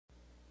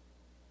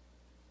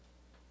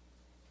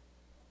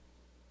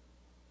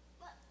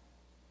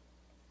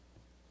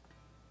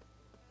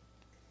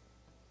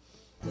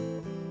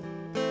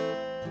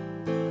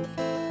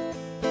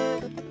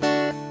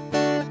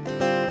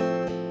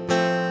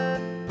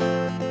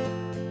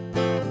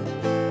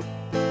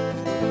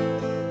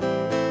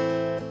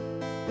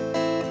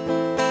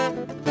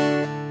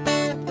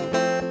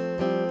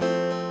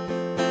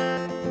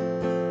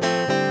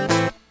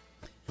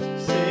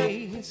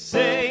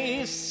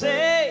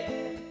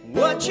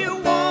what you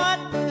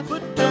want,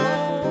 but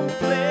don't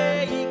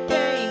play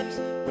games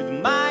with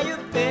my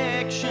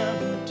affection.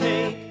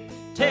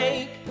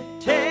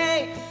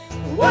 Take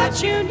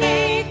what you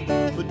need,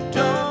 but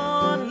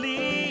don't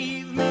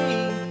leave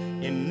me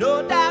in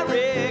no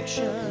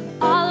direction.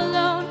 All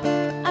alone,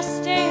 I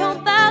stay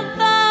home by the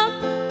phone,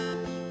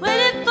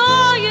 waiting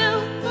for you,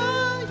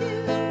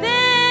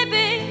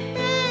 baby.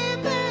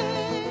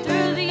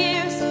 Through the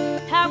years,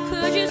 how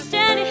could you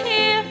stand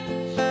here,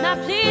 not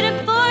pleading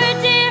for you,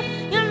 dear?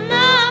 You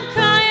know I'm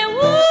crying,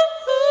 woo.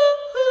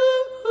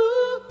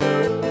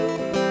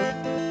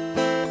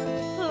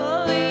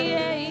 Oh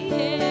yeah,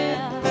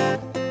 yeah.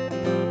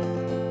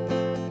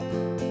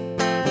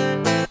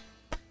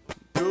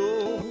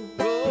 Go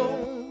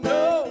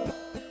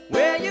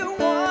where you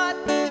want,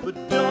 but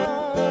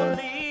don't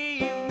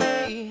leave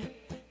me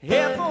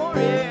here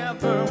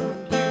forever.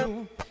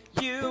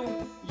 You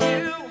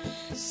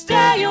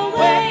stay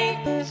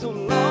away so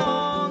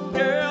long,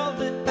 girl,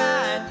 that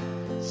I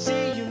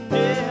see you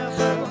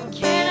never. What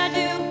can I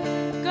do,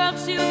 girl,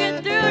 to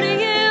get through to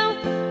you?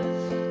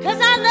 'Cause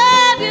I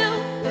love you,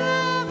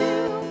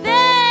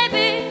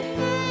 baby.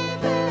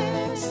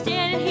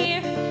 Standing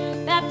here,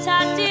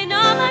 baptized in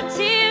all my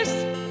tears,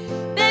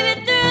 baby.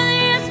 Through the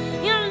years,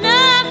 you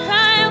know I'm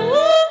crying, woo.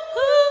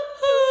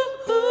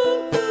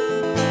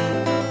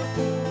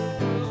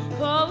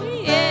 Oh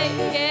yeah,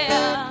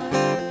 yeah.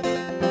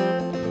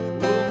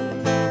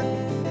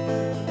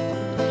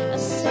 I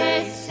say.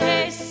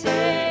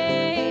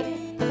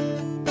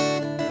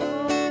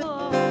 Oh.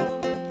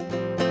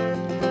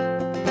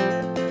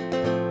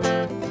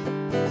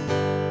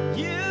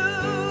 You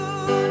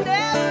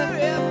never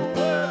ever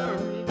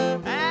worry,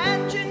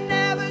 and you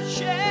never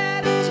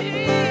shed a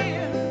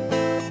tear.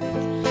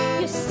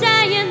 You're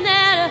saying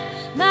that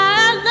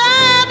my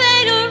love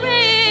ain't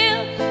real.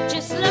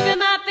 Just look at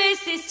my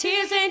face, these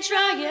tears ain't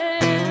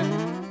trying.